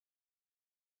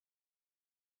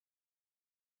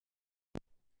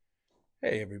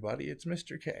Hey everybody, it's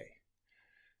Mr. K.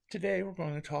 Today we're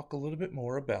going to talk a little bit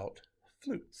more about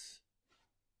flutes.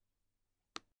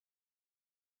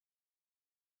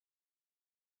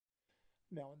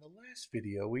 Now in the last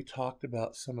video we talked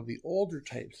about some of the older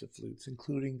types of flutes,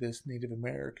 including this Native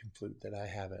American flute that I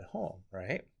have at home,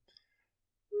 right?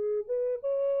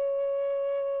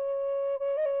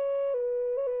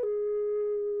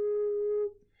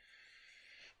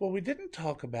 What we didn't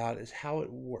talk about is how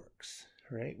it works,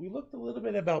 right? We looked a little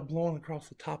bit about blowing across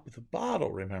the top of the bottle,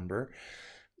 remember?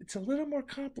 It's a little more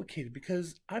complicated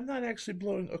because I'm not actually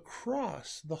blowing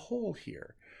across the hole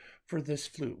here for this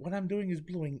flute. What I'm doing is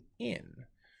blowing in.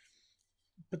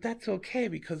 But that's okay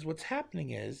because what's happening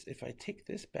is, if I take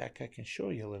this back, I can show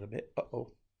you a little bit.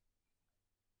 Uh-oh.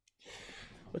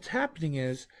 What's happening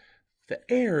is the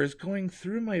air is going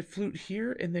through my flute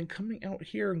here and then coming out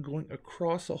here and going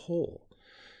across a hole.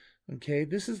 Okay,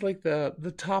 this is like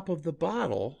the top of the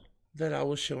bottle that I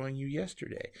was showing you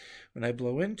yesterday. When I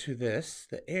blow into this,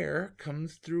 the air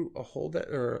comes through a hole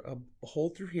a hole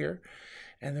through here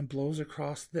and then blows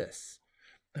across this.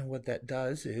 And what that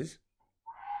does is,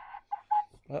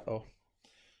 uh-oh,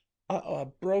 I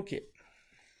broke it.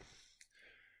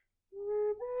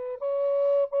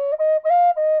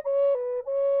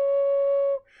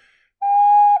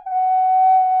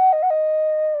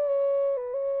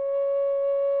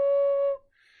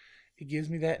 It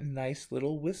gives me that nice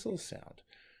little whistle sound.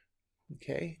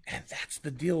 Okay, and that's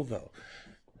the deal though.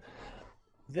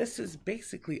 This is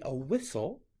basically a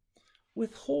whistle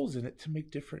with holes in it to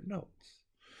make different notes.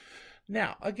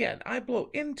 Now, again, I blow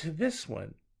into this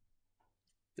one,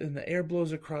 and the air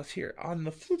blows across here. On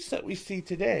the flutes that we see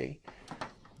today,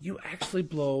 you actually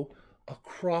blow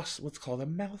across what's called a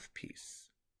mouthpiece.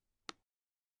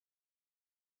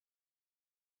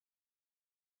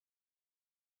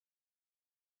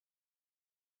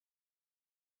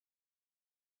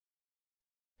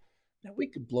 Now, we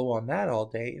could blow on that all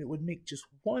day, and it would make just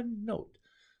one note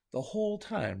the whole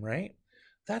time, right?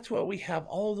 That's why we have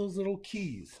all those little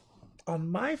keys.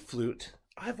 On my flute,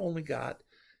 I've only got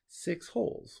 6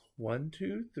 holes. 1,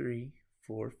 2, 3,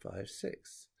 4, 5,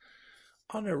 6.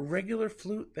 On a regular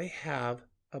flute, they have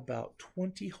about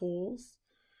 20 holes,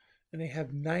 and they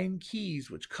have 9 keys,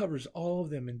 which covers all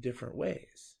of them in different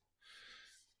ways,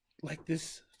 like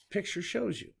this picture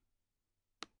shows you.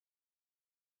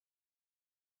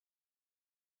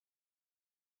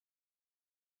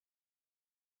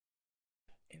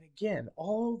 And again,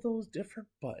 all those different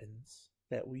buttons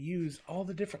that we use, all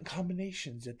the different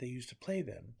combinations that they use to play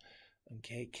them,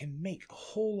 okay, can make a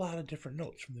whole lot of different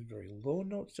notes, from the very low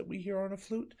notes that we hear on a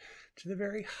flute to the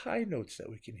very high notes that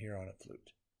we can hear on a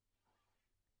flute.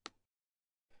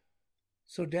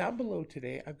 So down below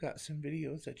today, I've got some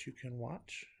videos that you can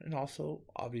watch, and also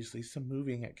obviously some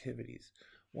moving activities.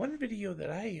 One video that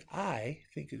I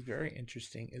think is very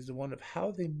interesting is the one of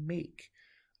how they make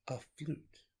a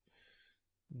flute.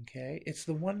 Okay, it's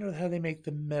the one of how they make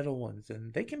the metal ones,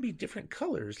 and they can be different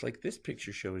colors like this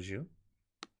picture shows you.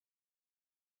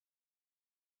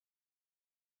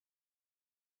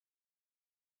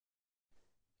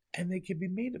 And they can be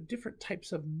made of different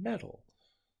types of metal.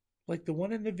 Like the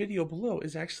one in the video below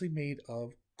is actually made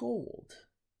of gold.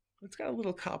 It's got a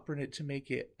little copper in it to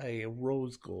make it a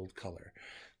rose gold color,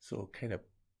 so kind of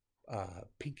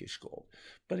pinkish gold.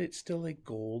 But it's still a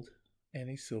gold and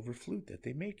a silver flute that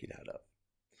they make it out of.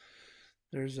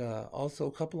 There's also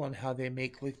a couple on how they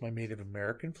make like my Native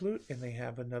American flute, and they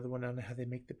have another one on how they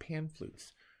make the pan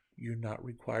flutes. You're not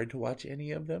required to watch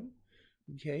any of them,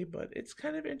 okay? But it's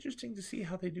kind of interesting to see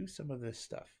how they do some of this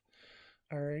stuff.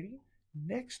 Alrighty,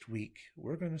 next week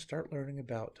we're going to start learning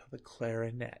about the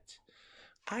clarinet.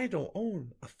 I don't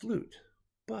own a flute,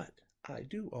 but I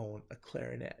do own a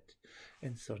clarinet.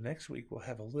 And so next week we'll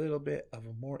have a little bit of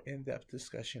a more in-depth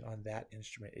discussion on that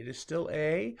instrument. It is still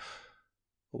a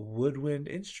woodwind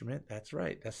instrument. That's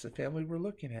right. That's the family we're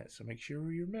looking at. So make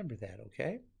sure you remember that,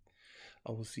 okay?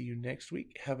 I will see you next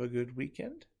week. Have a good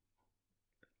weekend,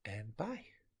 and bye.